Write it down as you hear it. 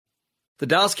The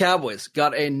Dallas Cowboys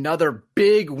got another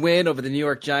big win over the New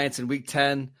York Giants in Week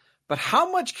 10. But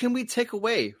how much can we take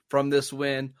away from this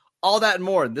win? All that and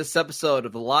more in this episode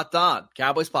of the Locked On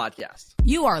Cowboys podcast.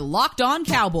 You are Locked On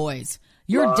Cowboys,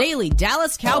 your daily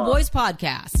Dallas Cowboys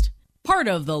podcast. Part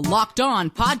of the Locked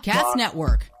On Podcast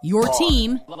Network, your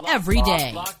team every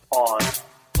day. Locked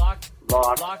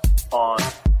On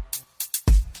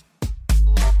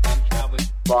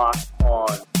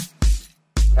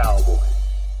Cowboys.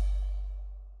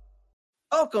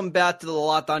 Welcome back to the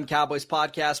Locked On Cowboys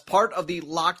podcast, part of the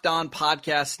Locked On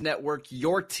Podcast Network,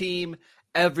 your team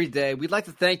every day. We'd like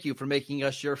to thank you for making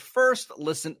us your first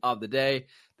listen of the day.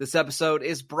 This episode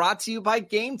is brought to you by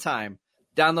Game Time.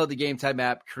 Download the Game Time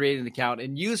app, create an account,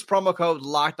 and use promo code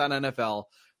LOCKEDONNFL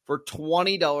for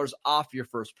 $20 off your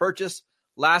first purchase.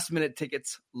 Last-minute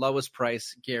tickets, lowest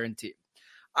price guaranteed.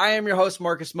 I am your host,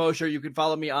 Marcus Mosher. You can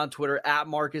follow me on Twitter at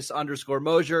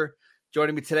Marcus_Mosher.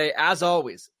 Joining me today, as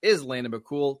always, is Landon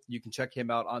McCool. You can check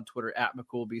him out on Twitter at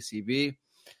McCoolBCB.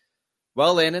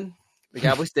 Well, Landon, the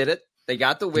Cowboys did it. They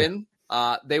got the win.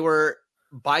 They were,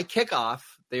 by kickoff,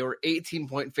 they were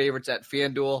 18-point favorites at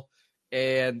FanDuel,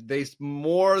 and they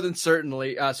more than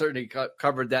certainly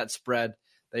covered that spread.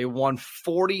 They won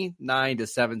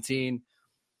 49-17.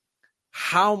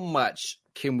 How much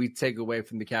can we take away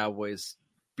from the Cowboys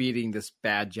beating this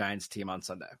bad Giants team on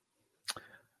Sunday?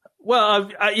 Well,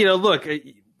 look,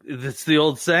 it's the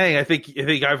old saying. I think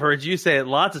I've heard you say it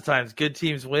lots of times. Good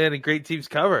teams win and great teams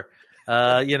cover.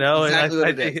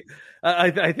 Exactly,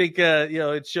 and I think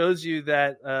it shows you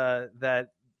that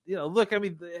look, I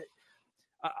mean,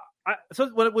 so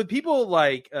when people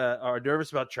are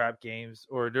nervous about trap games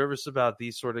or nervous about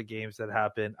these sort of games that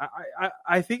happen,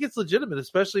 I think it's legitimate,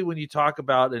 especially when you talk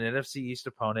about an NFC East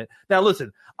opponent. Now,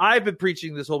 listen, I've been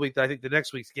preaching this whole week that I think the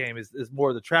next week's game is more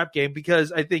of the trap game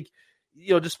because I think,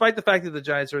 despite the fact that the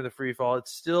Giants are in the free fall,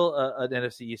 it's still an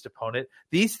NFC East opponent.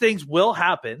 These things will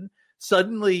happen.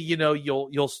 Suddenly,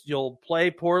 you'll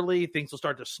play poorly. Things will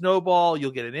start to snowball.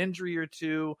 You'll get an injury or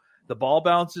two. The ball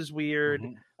bounces weird.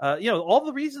 Mm-hmm. All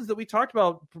the reasons that we talked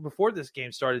about before this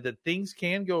game started, that things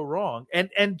can go wrong.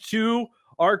 And to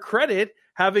our credit,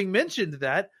 having mentioned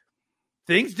that,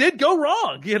 things did go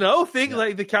wrong.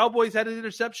 Like the Cowboys had an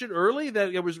interception early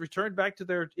that it was returned back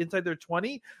to inside their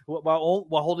 20 while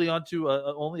holding on to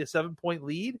only a 7-point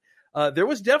lead. There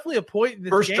was definitely a point in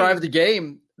this first game. Drive of the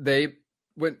game. They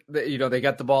went. They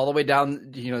got the ball all the way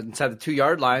down, inside the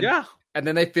 2-yard line. Yeah. And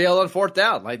then they failed on fourth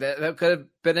down. Like that could have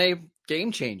been a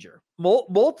game changer.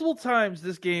 Multiple times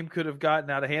this game could have gotten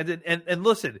out of hand. And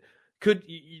listen,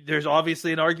 there's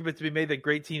obviously an argument to be made that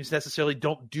great teams necessarily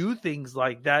don't do things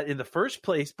like that in the first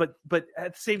place. But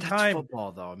at the same time,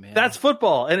 football though, man. That's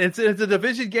football, and it's a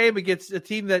division game against a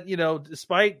team that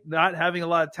despite not having a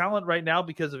lot of talent right now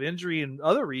because of injury and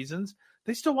other reasons,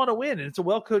 they still want to win, and it's a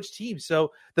well-coached team.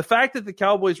 So the fact that the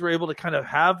Cowboys were able to kind of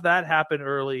have that happen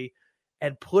early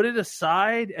and put it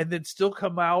aside and then still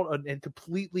come out and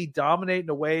completely dominate in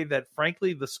a way that,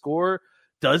 frankly, the score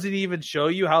doesn't even show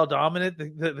you how dominant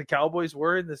the Cowboys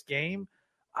were in this game.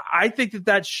 I think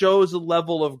that shows a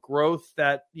level of growth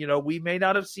that, we may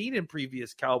not have seen in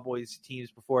previous Cowboys teams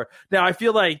before. Now, I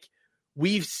feel like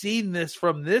we've seen this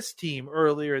from this team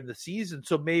earlier in the season,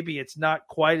 so maybe it's not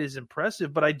quite as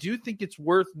impressive, but I do think it's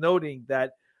worth noting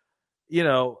that,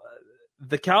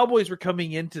 the Cowboys were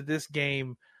coming into this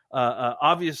game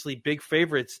obviously big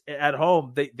favorites at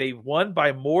home. They won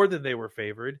by more than they were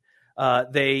favored.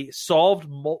 They solved,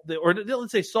 or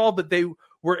let's say solved, but they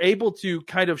were able to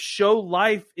kind of show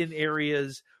life in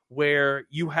areas where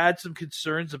you had some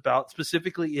concerns about,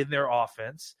 specifically in their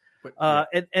offense.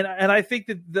 And I think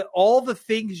that all the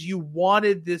things you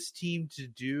wanted this team to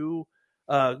do,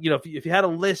 if you had a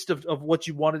list of what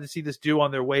you wanted to see this do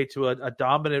on their way to a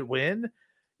dominant win,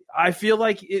 I feel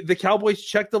like the Cowboys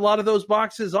checked a lot of those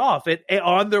boxes off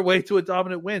on their way to a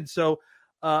dominant win. So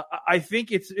I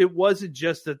think it wasn't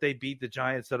just that they beat the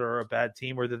Giants that are a bad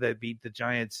team, or that they beat the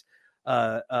Giants,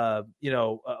 by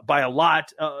a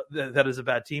lot that is a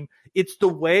bad team. It's the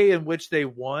way in which they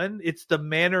won. It's the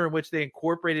manner in which they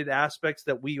incorporated aspects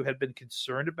that we had been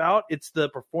concerned about. It's the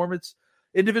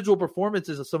individual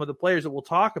performances of some of the players that we'll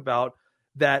talk about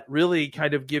that really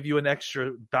kind of give you an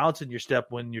extra bounce in your step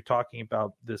when you're talking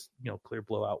about this, clear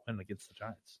blowout win against the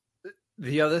Giants.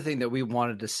 The other thing that we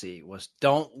wanted to see was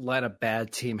don't let a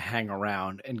bad team hang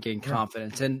around and gain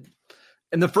confidence. And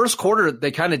in the first quarter,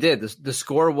 they kind of did. The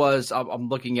score was, I'm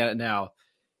looking at it now.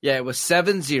 Yeah, it was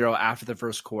 7-0 after the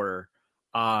first quarter.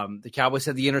 The Cowboys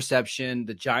had the interception.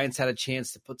 The Giants had a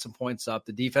chance to put some points up.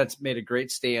 The defense made a great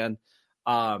stand.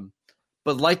 But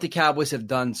like the Cowboys have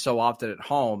done so often at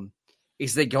home,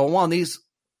 is they go on these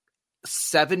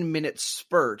 7-minute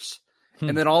spurts,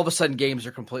 and then all of a sudden games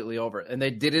are completely over. And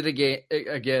they did it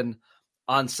again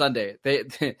on Sunday.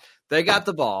 They got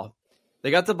the ball.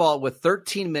 They got the ball with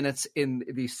 13 minutes in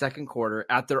the second quarter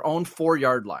at their own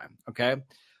 4-yard line. Okay,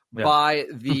 yeah. By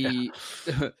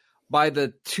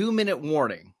the 2-minute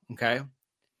warning. Okay,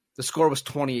 the score was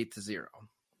 28-0.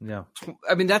 Yeah,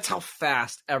 I mean, that's how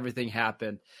fast everything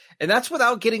happened, and that's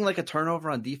without getting like a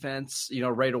turnover on defense.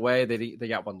 Right away they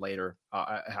got one later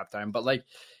at halftime, but like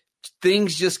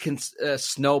things just can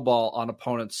snowball on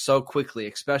opponents so quickly,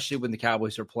 especially when the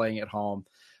Cowboys are playing at home.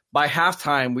 By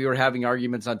halftime, we were having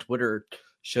arguments on Twitter: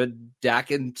 should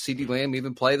Dak and CeeDee Lamb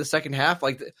even play the second half?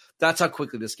 Like that's how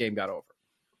quickly this game got over.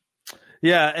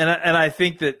 Yeah, and I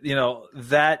think that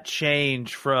that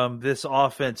change from this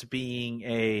offense being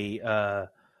an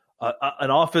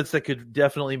offense that could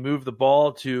definitely move the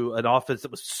ball to an offense that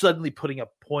was suddenly putting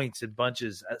up points in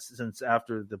bunches since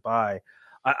after the bye.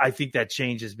 I think that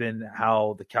change has been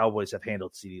how the Cowboys have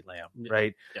handled CeeDee Lamb,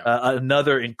 right? Yeah.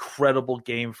 Another incredible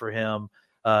game for him.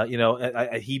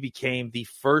 He became the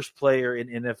first player in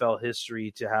NFL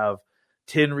history to have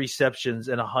 10 receptions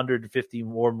and 150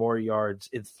 or more yards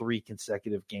in 3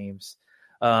 consecutive games.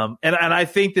 And I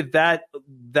think that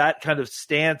kind of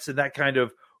stance and that kind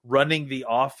of running the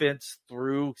offense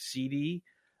through CD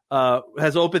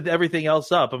has opened everything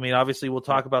else up. I mean, obviously we'll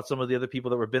talk about some of the other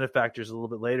people that were benefactors a little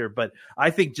bit later, but I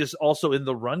think just also in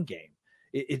the run game,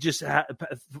 it just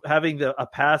having a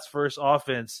pass first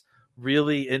offense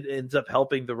really ends up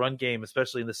helping the run game,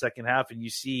 especially in the second half. And you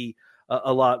see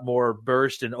a lot more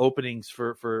burst and openings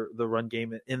for the run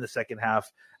game in the second half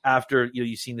after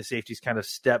you've seen the safeties kind of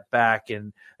step back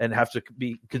and have to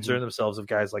be concerned themselves of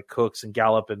guys like Cooks and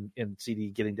Gallup and CD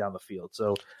getting down the field.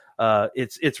 So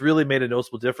it's really made a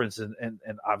noticeable difference, and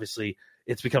obviously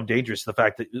it's become dangerous. The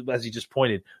fact that, as you just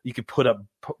pointed, you could put up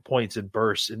points and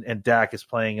bursts, and Dak is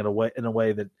playing in a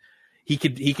way that he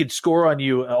could score on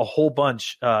you a whole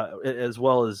bunch as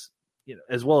well as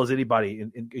anybody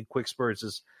in quick spurts.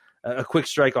 Is a quick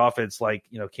strike offense like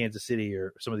Kansas City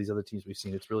or some of these other teams we've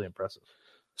seen. It's really impressive.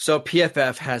 So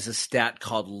PFF has a stat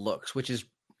called looks, which is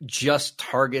just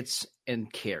targets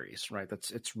and carries, right?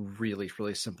 It's really,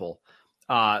 really simple.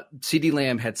 CeeDee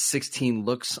Lamb had 16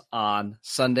 looks on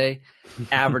Sunday,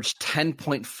 averaged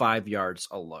 10.5 yards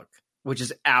a look, which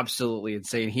is absolutely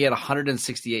insane. He had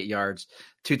 168 yards,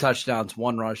 2 touchdowns,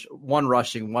 1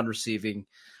 rushing, 1 receiving.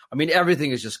 I mean, everything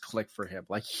is just clicked for him.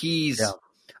 Like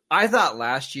I thought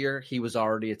last year he was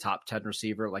already a top 10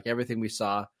 receiver. Like everything we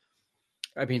saw,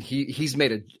 I mean, he's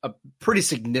made a pretty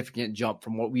significant jump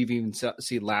from what we've even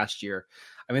seen last year.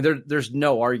 I mean, there's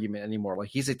no argument anymore. Like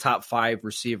he's a top 5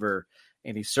 receiver,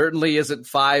 and he certainly isn't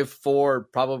 5'4",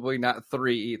 probably not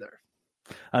 3 either.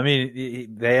 I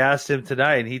mean, they asked him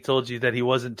tonight, and he told you that he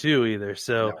wasn't 2 either.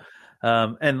 So,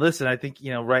 no. And listen, I think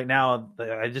right now,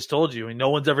 I just told you, I mean, no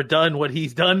one's ever done what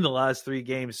he's done in the last 3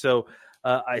 games. So,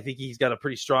 I think he's got a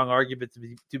pretty strong argument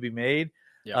to be made.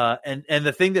 Yeah. And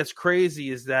the thing that's crazy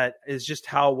is just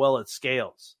how well it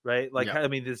scales, right? Like, I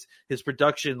mean, his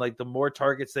production, like the more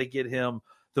targets they get him,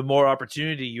 the more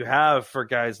opportunity you have for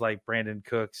guys like Brandon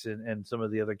Cooks and some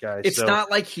of the other guys. It's not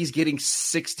like he's getting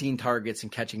 16 targets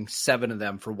and catching 7 of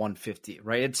them for 150,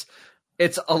 right?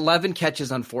 It's 11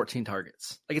 catches on 14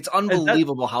 targets. Like it's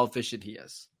unbelievable how efficient he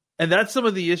is. And that's some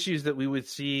of the issues that we would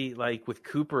see, like with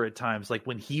Cooper at times, like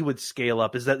when he would scale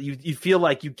up, is that you feel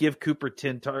like you give Cooper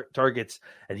 10 targets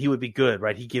and he would be good,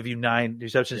 right? He give you 9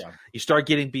 receptions. Yeah. You start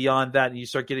getting beyond that and you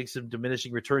start getting some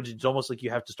diminishing returns. It's almost like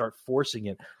you have to start forcing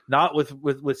it. Not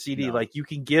with CD. No. Like you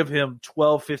can give him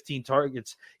 12, 15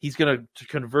 targets. He's going to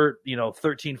convert,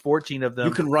 13, 14 of them.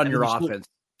 You can run your offense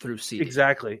through CD.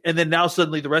 Exactly. And then now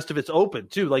suddenly the rest of it's open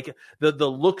too. Like the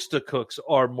looks to Cooks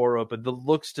are more open. The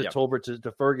looks to Tolbert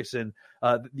to Ferguson,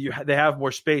 they have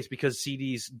more space because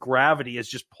CD's gravity is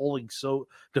just pulling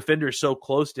defenders so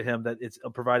close to him that it's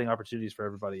providing opportunities for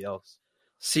everybody else.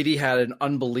 CD had an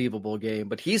unbelievable game,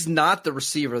 but he's not the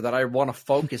receiver that I want to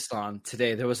focus on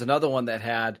today. There was another one that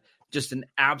had just an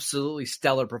absolutely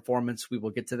stellar performance. We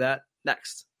will get to that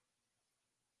next.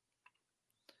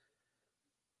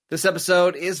 This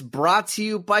episode is brought to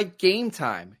you by Game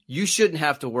Time. You shouldn't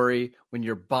have to worry when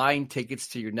you're buying tickets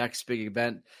to your next big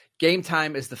event. Game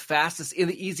Time is the fastest and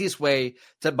the easiest way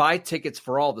to buy tickets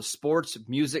for all the sports,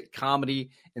 music,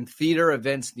 comedy, and theater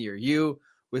events near you.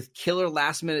 With killer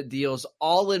last-minute deals,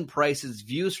 all-in prices,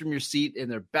 views from your seat, and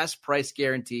their best price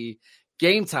guarantee,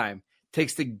 Game Time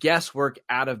takes the guesswork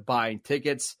out of buying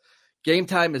tickets. Game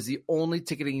Time is the only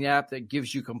ticketing app that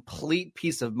gives you complete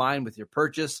peace of mind with your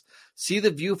purchase. See the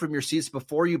view from your seats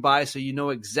before you buy so you know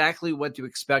exactly what to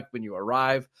expect when you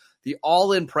arrive. The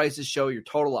all-in prices show your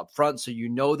total up front, so you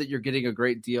know that you're getting a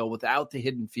great deal without the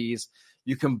hidden fees.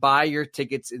 You can buy your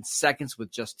tickets in seconds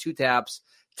with just 2 taps.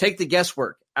 Take the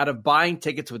guesswork out of buying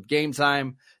tickets with Game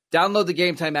Time. Download the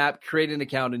Game Time app, create an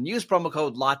account, and use promo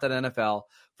code LOCKEDONNFL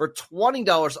for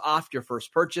 $20 off your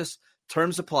first purchase.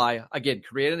 Terms apply. Again,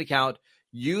 create an account.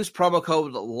 Use promo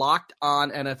code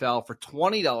LOCKEDONNFL for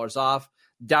 $20 off.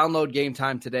 Download Game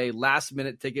Time today.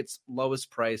 Last-minute tickets,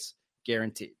 lowest price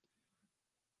guaranteed.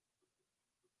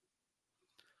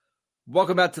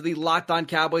 Welcome back to the Locked On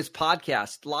Cowboys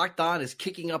podcast. Locked On is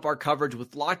kicking up our coverage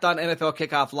with Locked On NFL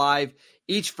Kickoff Live.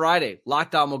 Each Friday,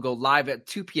 Locked On will go live at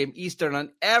 2 p.m. Eastern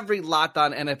on every Locked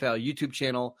On NFL YouTube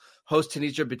channel. Host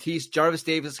Tanisha Batiste, Jarvis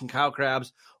Davis, and Kyle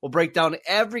Krabs will break down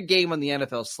every game on the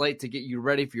NFL slate to get you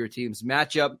ready for your team's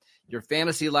matchup, your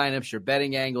fantasy lineups, your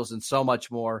betting angles, and so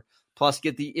much more. Plus,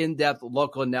 get the in-depth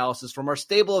local analysis from our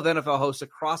stable of NFL hosts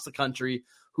across the country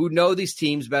who know these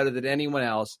teams better than anyone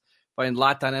else. Find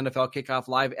Locked On NFL Kickoff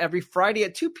Live every Friday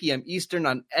at 2 p.m. Eastern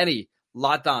on any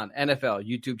Locked On NFL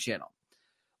YouTube channel.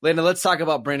 Landon, let's talk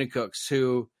about Brandon Cooks,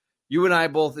 who you and I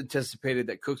both anticipated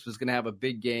that Cooks was going to have a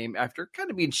big game after kind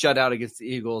of being shut out against the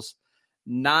Eagles.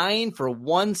 9 for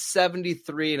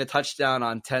 173 and a touchdown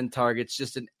on 10 targets.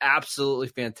 Just an absolutely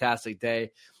fantastic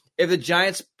day. If the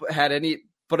Giants had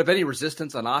put up any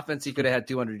resistance on offense, he could have had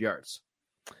 200 yards.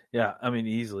 Yeah, I mean,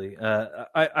 easily.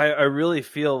 I really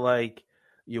feel like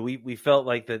we felt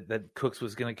like that Cooks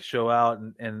was going to show out,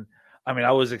 and I mean,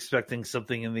 I was expecting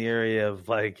something in the area of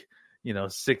like,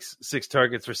 six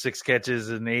targets for 6 catches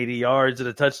and 80 yards and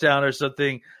a touchdown or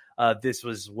something. This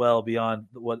was well beyond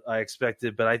what I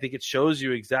expected, but I think it shows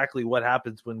you exactly what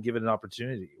happens when given an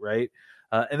opportunity, right?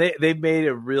 And they made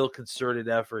a real concerted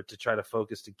effort to try to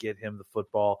focus to get him the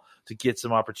football, to get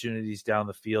some opportunities down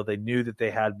the field. They knew that they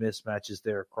had mismatches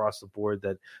there across the board,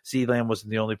 that CeeDee Lamb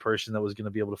wasn't the only person that was going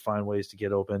to be able to find ways to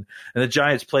get open. And the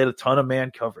Giants played a ton of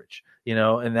man coverage, and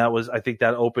I think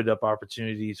that opened up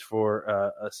opportunities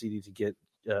for CeeDee to get,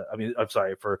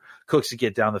 for Cooks to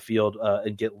get down the field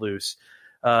and get loose.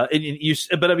 The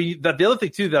other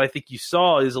thing too that I think you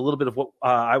saw is a little bit of what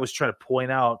I was trying to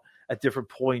point out at different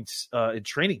points in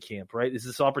training camp, right? Is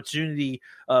this opportunity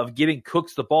of getting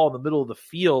Cooks the ball in the middle of the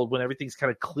field when everything's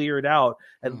kind of cleared out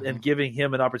and giving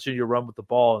him an opportunity to run with the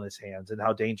ball in his hands, and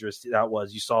how dangerous that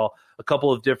was. You saw a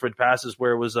couple of different passes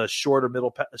where it was a shorter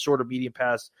medium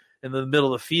pass in the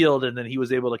middle of the field, and then he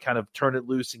was able to kind of turn it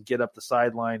loose and get up the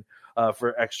sideline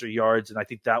for extra yards. And I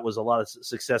think that was a lot of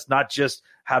success, not just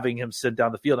having him sit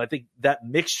down the field. I think that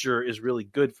mixture is really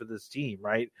good for this team,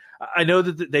 right? I know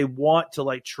that they want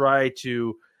to try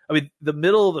to, the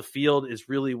middle of the field is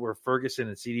really where Ferguson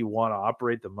and CeeDee want to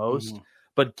operate the most,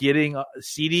 but getting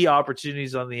CeeDee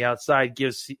opportunities on the outside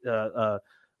gives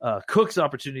Cooks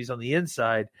opportunities on the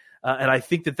inside. And I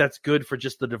think that that's good for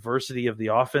just the diversity of the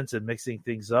offense and mixing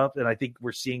things up. And I think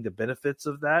we're seeing the benefits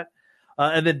of that.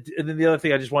 And then the other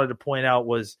thing I just wanted to point out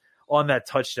was on that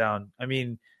touchdown. I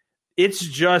mean, it's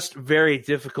just very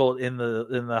difficult in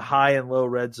the high and low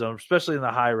red zone, especially in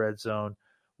the high red zone,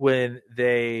 when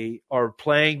they are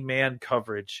playing man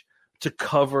coverage to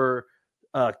cover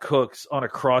Cooks on a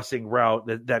crossing route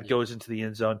that goes into the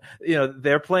end zone.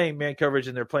 They're playing man coverage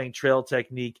and they're playing trail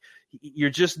technique. You're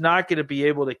just not going to be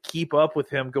able to keep up with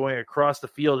him going across the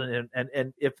field.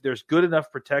 And if there's good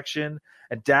enough protection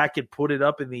and Dak can put it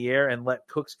up in the air and let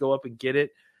Cooks go up and get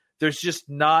it, there's just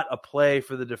not a play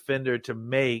for the defender to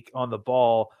make on the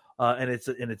ball. And it's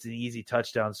an easy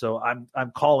touchdown. So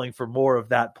I'm calling for more of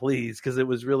that, please, because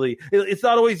it's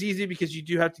not always easy because you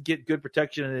do have to get good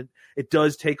protection, and it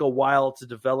does take a while to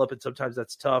develop, and sometimes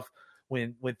that's tough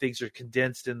when things are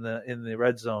condensed in the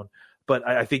red zone. But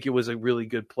I think it was a really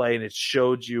good play, and it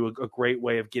showed you a great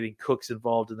way of getting Cooks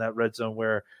involved in that red zone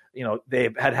where they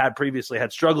had previously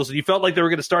had struggles, and you felt like they were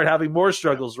going to start having more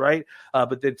struggles, right?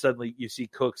 But then suddenly you see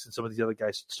Cooks and some of these other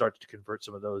guys start to convert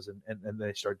some of those, and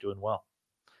they start doing well.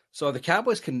 So the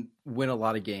Cowboys can win a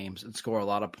lot of games and score a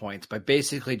lot of points by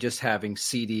basically just having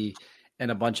CeeDee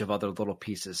and a bunch of other little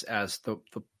pieces as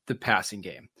the passing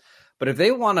game. But if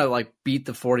they want to beat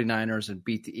the 49ers and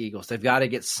beat the Eagles, they've got to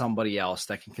get somebody else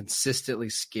that can consistently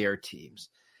scare teams.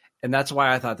 And that's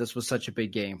why I thought this was such a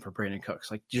big game for Brandon Cooks.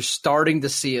 You're starting to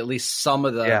see at least some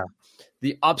of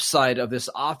the upside of this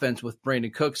offense with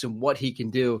Brandon Cooks and what he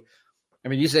can do. I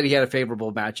mean, you said he had a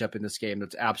favorable matchup in this game.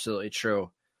 That's absolutely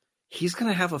true. He's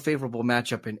going to have a favorable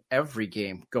matchup in every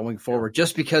game going forward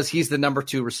just because he's the number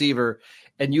 2 receiver.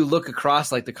 And you look across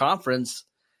the conference,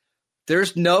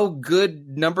 there's no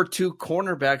good number 2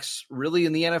 cornerbacks really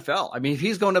in the NFL. I mean, if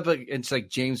he's going up against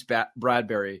James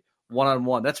Bradbury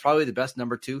one-on-one. That's probably the best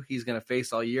number 2 he's going to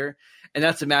face all year. And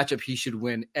that's a matchup he should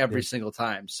win every single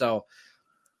time. So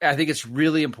I think it's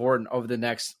really important over the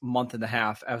next month and a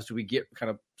half as we get kind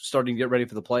of starting to get ready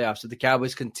for the playoffs that the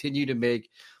Cowboys continue to make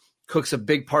Cooks a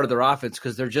big part of their offense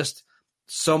because they're just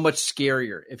so much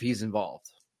scarier if he's involved.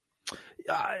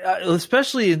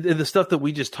 Especially in the stuff that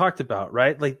we just talked about,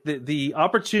 right? Like the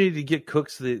opportunity to get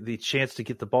Cooks the chance to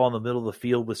get the ball in the middle of the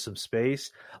field with some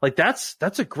space. Like that's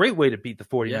a great way to beat the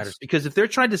 49ers because if they're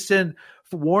trying to send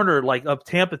Warner like up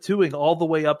Tampa 2ing all the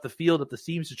way up the field, up the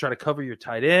seams to try to cover your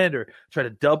tight end or try to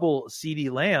double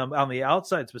CeeDee Lamb on the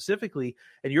outside specifically,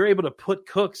 and you're able to put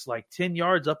Cooks like 10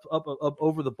 yards up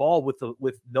over the ball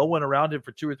with no one around him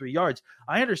for 2 or 3 yards.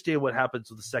 I understand what happens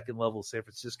with the second level of San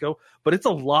Francisco, but it's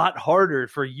a lot harder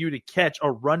for you to catch a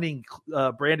running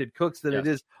Brandon Cooks than it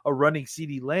is a running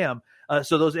CeeDee Lamb.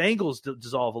 So those angles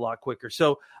dissolve a lot quicker.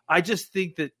 So I just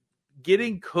think that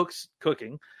getting Cooks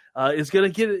cooking is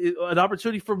going to get an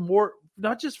opportunity for more,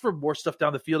 not just for more stuff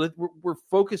down the field. We're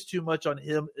focused too much on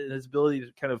him and his ability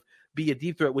to kind of be a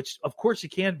deep threat, which of course he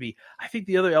can be. I think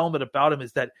the other element about him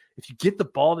is that if you get the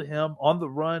ball to him on the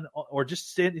run or just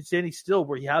standing still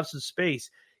where you have some space,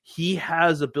 he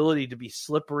has ability to be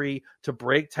slippery, to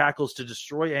break tackles, to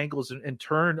destroy angles, and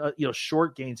turn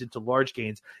short gains into large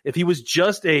gains. If he was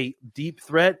just a deep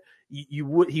threat, he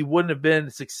wouldn't have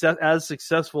been as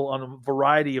successful on a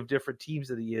variety of different teams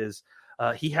that he is.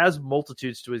 He has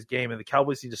multitudes to his game, and the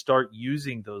Cowboys need to start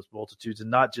using those multitudes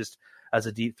and not just as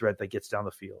a deep threat that gets down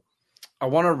the field. I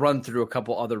want to run through a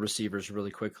couple other receivers really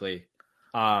quickly.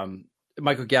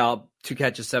 Michael Gallup, 2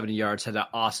 catches, 70 yards, had an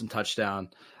awesome touchdown.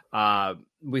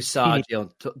 We saw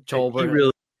Jalen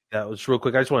Tolbert. That was real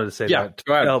quick. I just wanted to say that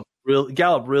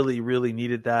Gallup really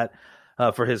needed that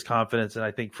for his confidence, and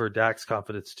I think for Dak's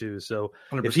confidence too. So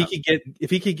 100%. if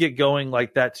he could get going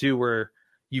like that too, where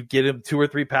you get him 2 or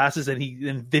 3 passes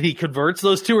and then he converts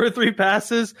those 2 or 3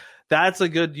 passes, that's a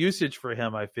good usage for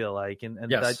him. I feel like, and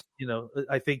that,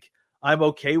 I think I'm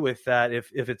okay with that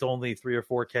if it's only 3 or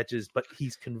 4 catches, but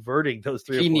he's converting those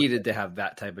 3 or 4. He needed to have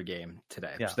that type of game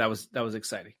today. Yeah. So that was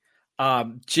exciting.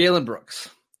 Jalen Brooks.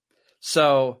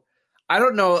 So I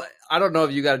don't know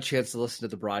if you got a chance to listen to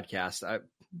the broadcast.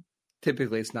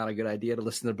 Typically it's not a good idea to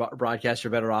listen to the broadcast.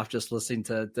 You're better off just listening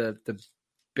to the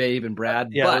Babe and Brad.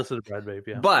 Listen to Brad, Babe.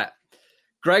 Yeah. But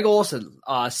Greg Olsen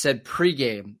said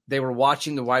pregame they were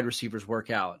watching the wide receivers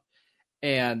work out.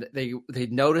 And they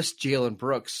noticed Jalen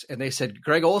Brooks, and they said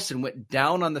Greg Olsen went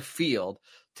down on the field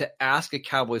to ask a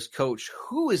Cowboys coach,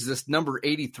 who is this number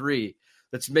 83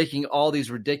 that's making all these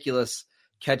ridiculous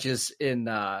catches in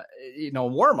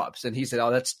warm-ups? And he said, oh,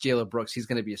 that's Jalen Brooks. He's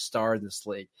going to be a star in this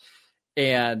league.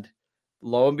 And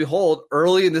lo and behold,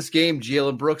 early in this game,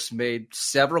 Jalen Brooks made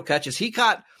several catches. He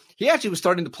actually was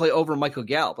starting to play over Michael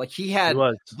Gallup. Like I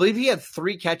believe he had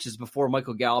 3 catches before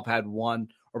Michael Gallup had 1.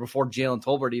 Or before Jalen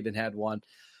Tolbert even had 1.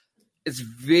 It's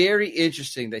very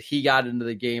interesting that he got into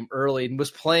the game early and was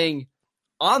playing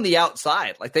on the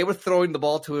outside. Like they were throwing the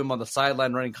ball to him on the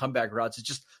sideline, running comeback routes. It's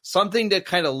just something to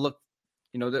kind of look,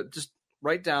 just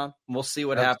write down. And we'll see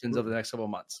what happens over the next couple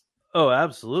of months. Oh,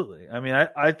 absolutely. I mean,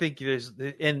 I think there's,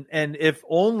 and if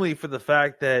only for the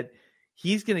fact that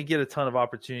he's going to get a ton of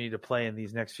opportunity to play in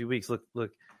these next few weeks.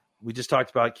 Look. We just talked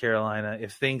about Carolina.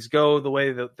 If things go the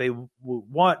way that they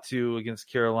want to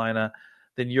against Carolina,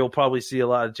 then you'll probably see a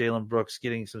lot of Jalen Brooks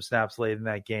getting some snaps late in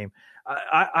that game.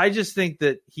 I just think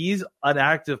that he's an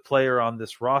active player on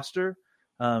this roster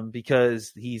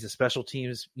because he's a special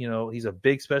teams, he's a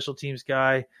big special teams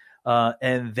guy.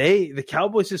 And the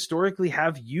Cowboys historically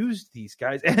have used these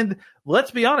guys. And let's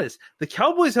be honest, the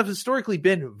Cowboys have historically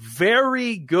been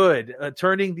very good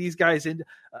turning these guys into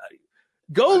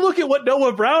go look at what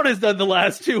Noah Brown has done the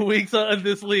last 2 weeks in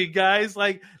this league, guys.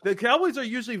 Like the Cowboys are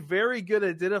usually very good at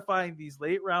identifying these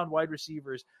late round wide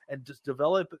receivers and just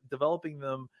developing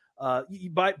them,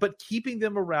 but keeping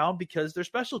them around because they're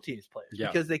special teams players,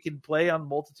 because they can play on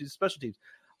multitude of special teams.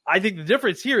 I think the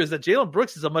difference here is that Jalen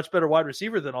Brooks is a much better wide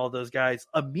receiver than all those guys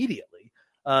immediately.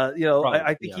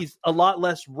 I think he's a lot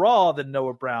less raw than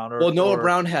Noah Brown. Noah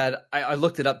Brown had, I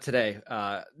looked it up today.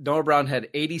 Noah Brown had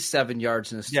 87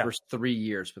 yards in his first 3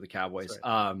 years for the Cowboys.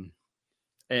 Right.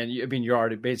 You're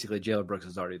already basically Jalen Brooks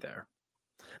is already there.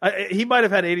 He might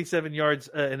have had 87 yards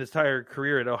in his entire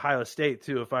career at Ohio State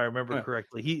too, if I remember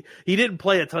correctly. He didn't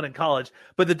play a ton in college,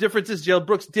 but the difference is Jalen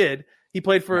Brooks did. He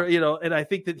played for, and I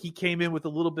think that he came in with a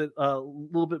little bit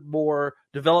more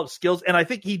developed skills. And I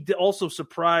think he also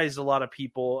surprised a lot of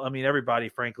people. I mean, everybody,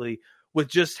 frankly, with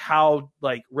just how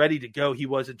ready to go he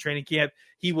was in training camp.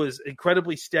 He was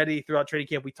incredibly steady throughout training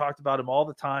camp. We talked about him all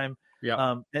the time.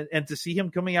 Yeah. And to see him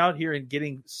coming out here and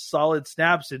getting solid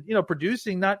snaps and,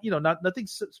 producing not nothing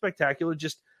spectacular,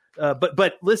 just,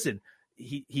 but listen,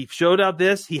 he showed out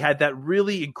this. He had that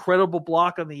really incredible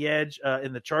block on the edge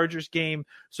in the Chargers game.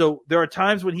 So there are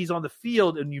times when he's on the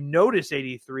field and you notice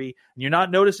 83, and you're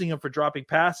not noticing him for dropping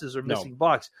passes or missing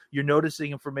blocks. You're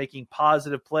noticing him for making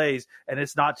positive plays, and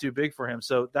it's not too big for him.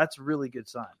 So that's a really good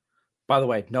sign. By the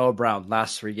way, Noah Brown,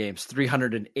 last 3 games,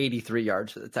 383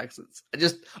 yards for the Texans.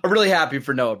 I'm really happy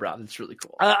for Noah Brown. It's really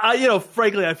cool.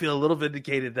 Frankly, I feel a little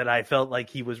vindicated that I felt like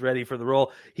he was ready for the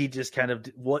role. He just kind of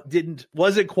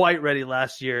wasn't quite ready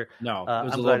last year. No, it was I'm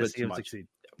a glad little to bit see too him much. succeed.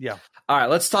 Yeah. All right,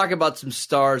 let's talk about some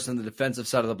stars on the defensive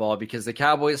side of the ball, because the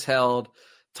Cowboys held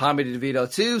Tommy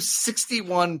DeVito to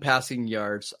 61 passing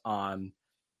yards on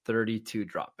 32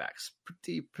 dropbacks.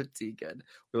 Pretty good.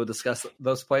 We will discuss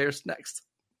those players next.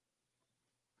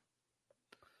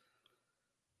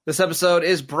 This episode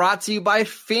is brought to you by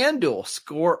FanDuel.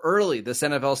 Score early this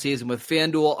NFL season with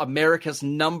FanDuel, America's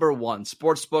 #1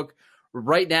 sportsbook.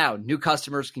 Right now, new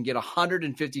customers can get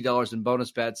 $150 in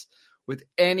bonus bets with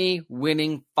any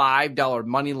winning $5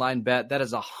 moneyline bet. That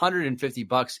is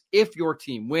 $150 if your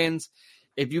team wins.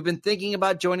 If you've been thinking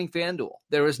about joining FanDuel,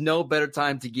 there is no better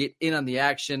time to get in on the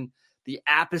action. The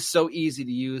app is so easy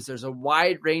to use. There's a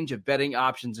wide range of betting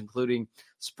options, including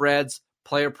spreads,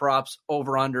 player props,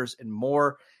 over-unders, and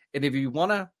more. And if you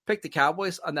want to pick the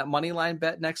Cowboys on that money line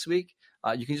bet next week,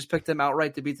 you can just pick them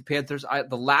outright to beat the Panthers.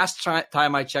 The last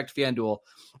time I checked FanDuel,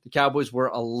 the Cowboys were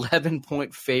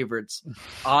 11-point favorites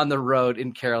on the road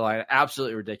in Carolina.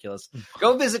 Absolutely ridiculous.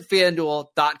 Go visit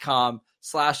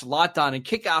FanDuel.com/LockedOn and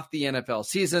kick off the NFL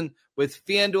season with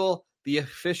FanDuel, the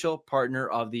official partner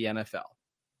of the NFL.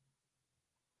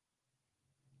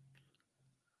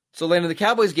 So, Landon, the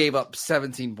Cowboys gave up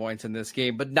 17 points in this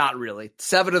game, but not really.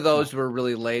 7 of those were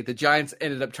really late. The Giants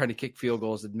ended up trying to kick field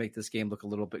goals to make this game look a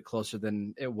little bit closer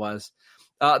than it was.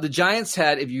 The Giants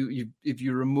had, if you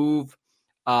remove,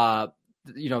 you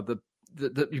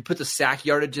put the sack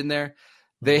yardage in there,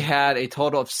 they had a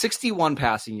total of 61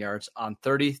 passing yards on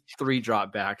 33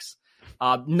 dropbacks.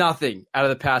 Nothing out of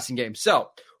the passing game. So,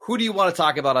 who do you want to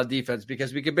talk about on defense?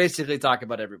 Because we could basically talk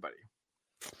about everybody.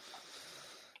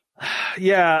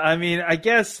 Yeah, I mean, I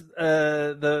guess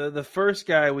the first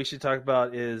guy we should talk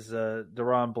about is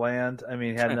Deron Bland. I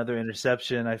mean, had another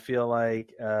interception. I feel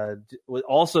like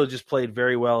also just played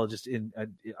very well. I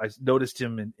noticed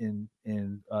him in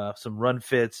some run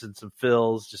fits and some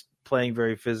fills, just playing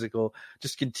very physical.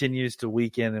 Just continues to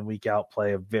week in and week out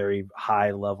play a very high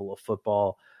level of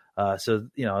football. So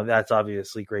that's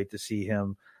obviously great to see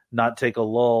him not take a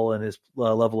lull in his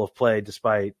level of play,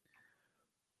 despite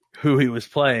who he was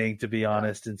playing, to be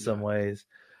honest, in some ways.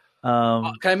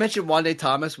 Can I mention Wande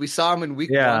Thomas? We saw him in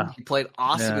week 1. He played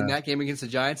awesome in that game against the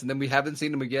Giants, and then we haven't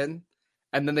seen him again.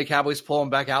 And then the Cowboys pull him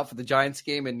back out for the Giants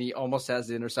game, and he almost has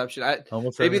the interception.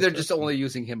 Maybe they're just only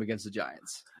using him against the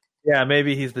Giants. Yeah,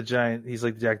 maybe he's the Giant. He's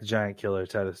like the Jack the Giant Killer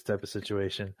type of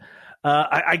situation.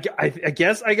 I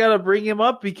guess I got to bring him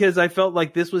up because I felt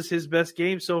like this was his best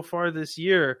game so far this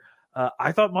year.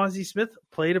 I thought Mozzie Smith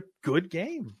played a good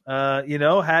game. Had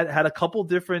a couple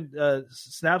different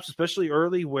snaps, especially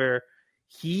early, where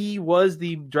he was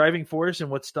the driving force in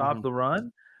what stopped the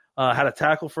run. Had a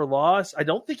tackle for loss. I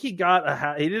don't think he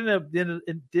got he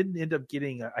didn't end up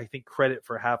getting, I think, credit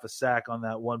for half a sack on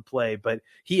that one play, but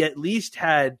he at least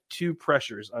had 2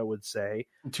 pressures, I would say.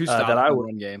 2 stops in the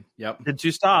run game. Yep. And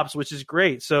 2 stops, which is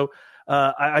great. So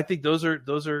I think those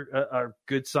are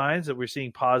good signs that we're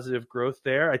seeing positive growth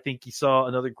there. I think he saw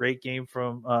another great game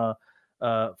from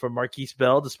Marquise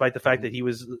Bell, despite the fact that he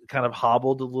was kind of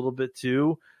hobbled a little bit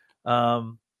too. I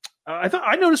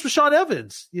noticed Rashaan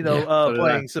Evans,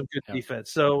 playing some good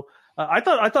defense. So I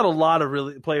thought a lot of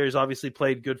really players obviously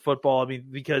played good football. I mean,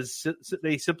 because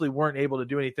they simply weren't able to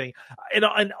do anything.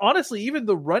 And honestly, even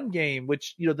the run game,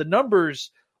 which the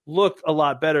numbers look a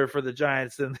lot better for the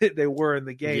Giants than they were in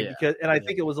the game. I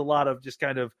think it was a lot of just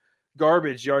kind of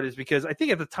garbage yardage, because I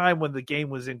think at the time when the game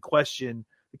was in question,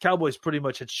 the Cowboys pretty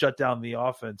much had shut down the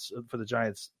offense for the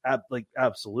Giants.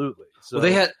 Absolutely. So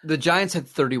the Giants had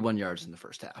 31 yards in the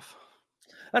first half.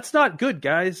 That's not good,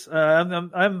 guys.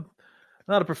 I'm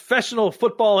not a professional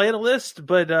football analyst,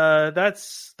 but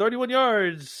that's 31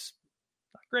 yards.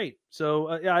 Not great. So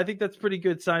I think that's a pretty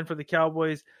good sign for the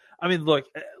Cowboys. I mean, look,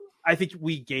 I think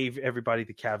we gave everybody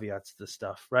the caveats to this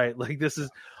stuff, right? Like, this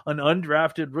is an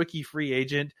undrafted rookie free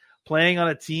agent playing on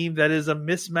a team that is a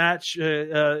mismatch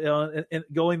and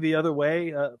going the other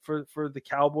way for the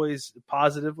Cowboys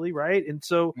positively, right? And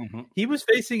so he was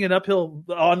facing an uphill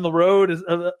on the road.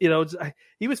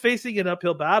 He was facing an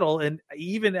uphill battle, and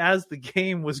even as the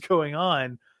game was going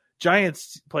on,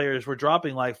 Giants players were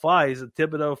dropping like flies.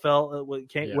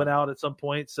 Thibodeau went out at some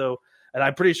point. So, and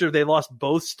I'm pretty sure they lost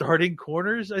both starting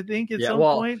corners, I think, at some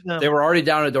point. They were already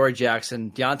down to Dory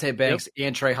Jackson. Deontay Banks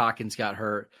and Trey Hawkins got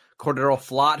hurt. Cordero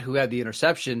Flott, who had the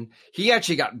interception, he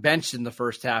actually got benched in the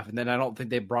first half, and then I don't think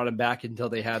they brought him back until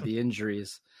they had the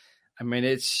injuries. I mean,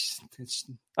 it's.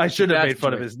 I shouldn't have made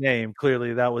fun of his name.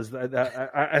 Clearly, that was.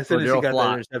 As soon as he got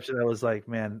that interception, I was like,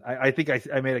 man, I think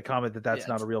I made a comment that's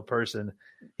not a real person.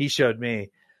 He showed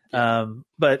me.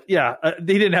 But yeah, he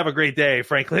didn't have a great day,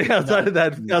 frankly, outside of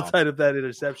that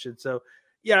interception. So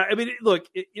yeah, I mean, look,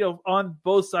 on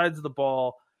both sides of the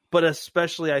ball, but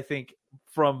especially I think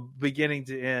from beginning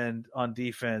to end on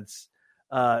defense,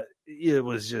 it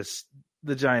was just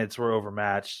the Giants were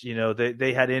overmatched.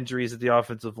 They had injuries at the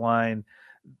offensive line.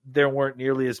 There weren't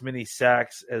nearly as many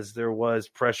sacks as there was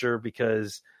pressure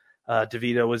because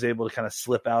DeVito was able to kind of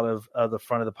slip out of the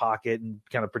front of the pocket and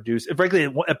kind of produce. And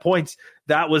frankly, at points,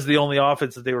 that was the only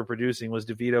offense that they were producing was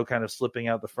DeVito kind of slipping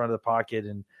out the front of the pocket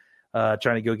and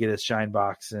trying to go get his shine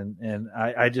box. And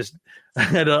I just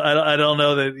I don't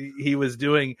know that he was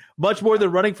doing much more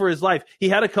than running for his life. He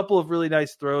had a couple of really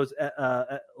nice throws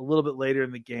a little bit later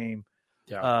in the game.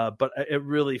 Yeah. But it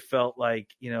really felt like,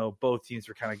 both teams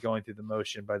were kind of going through the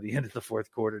motion by the end of the fourth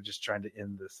quarter, just trying to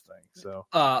end this thing. So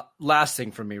last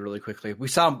thing for me really quickly, we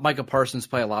saw Micah Parsons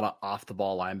play a lot of off the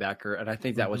ball linebacker. And I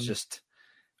think that was just,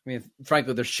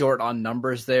 frankly, they're short on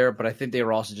numbers there, but I think they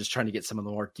were also just trying to get some of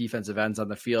the more defensive ends on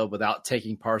the field without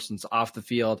taking Parsons off the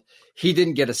field. He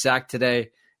didn't get a sack today.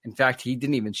 In fact, he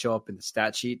didn't even show up in the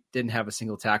stat sheet, didn't have a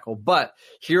single tackle. But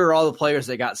here are all the players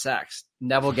that got sacks.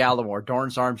 Neville Gallimore,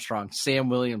 Dorrance Armstrong, Sam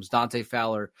Williams, Dante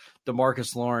Fowler,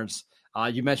 DeMarcus Lawrence.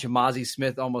 You mentioned Mozzie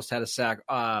Smith almost had a sack.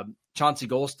 Chauncey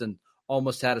Golston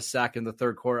almost had a sack in the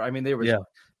third quarter. I mean, there was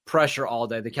pressure all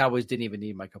day. The Cowboys didn't even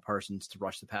need Micah Parsons to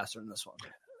rush the passer in this one.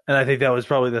 And I think that was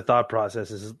probably the thought process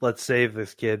is let's save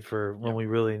this kid for when we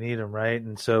really need him, right?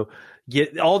 And so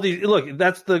get all these – look,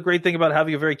 that's the great thing about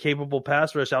having a very capable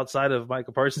pass rush outside of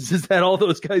Micah Parsons is that all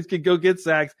those guys can go get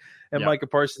sacks, and Micah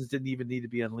Parsons didn't even need to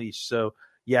be unleashed. So,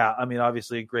 yeah, I mean,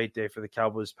 obviously a great day for the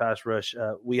Cowboys pass rush.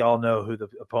 We all know who the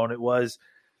opponent was.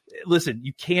 Listen,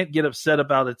 you can't get upset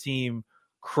about a team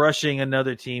crushing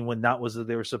another team when that was what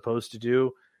they were supposed to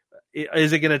do.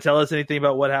 Is it going to tell us anything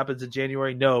about what happens in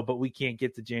January? No, but we can't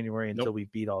get to January until we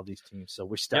beat all these teams. So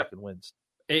we're stacking wins.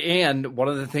 And one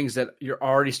of the things that you're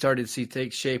already starting to see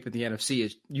take shape in the NFC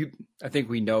is I think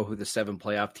we know who the 7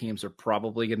 playoff teams are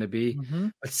probably going to be. Mm-hmm.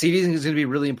 But seeding is going to be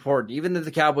really important. Even if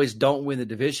the Cowboys don't win the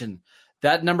division,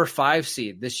 that number 5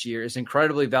 seed this year is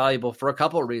incredibly valuable for a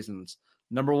couple of reasons.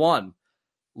 Number one,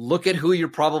 look at who you're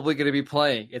probably going to be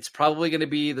playing. It's probably going to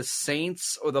be the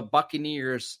Saints or the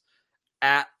Buccaneers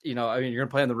you're going to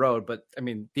play on the road, but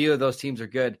neither of those teams are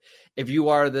good. If you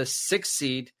are the 6th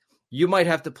seed, you might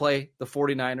have to play the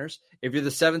 49ers. If you're the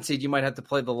 7th seed, you might have to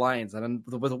play the Lions. And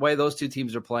with the way those two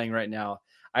teams are playing right now,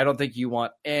 I don't think you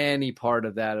want any part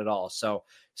of that at all. So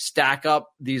stack up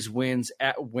these wins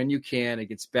when you can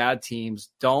against bad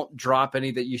teams. Don't drop any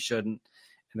that you shouldn't,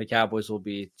 and the Cowboys will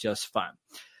be just fine.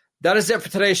 That is it for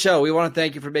today's show. We want to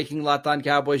thank you for making Locked On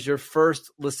Cowboys your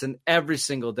first listen every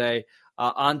single day.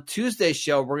 On Tuesday's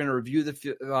show, we're going to review the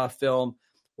film.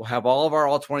 We'll have all of our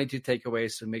all 22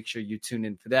 takeaways, so make sure you tune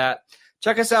in for that.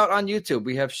 Check us out on YouTube.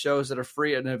 We have shows that are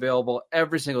free and available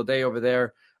every single day over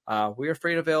there. We are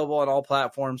free and available on all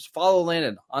platforms. Follow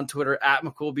Landon on Twitter at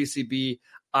McCoolBCB.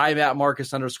 I'm at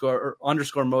Marcus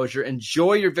 _Mosier.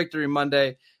 Enjoy your Victory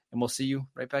Monday, and we'll see you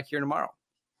right back here tomorrow.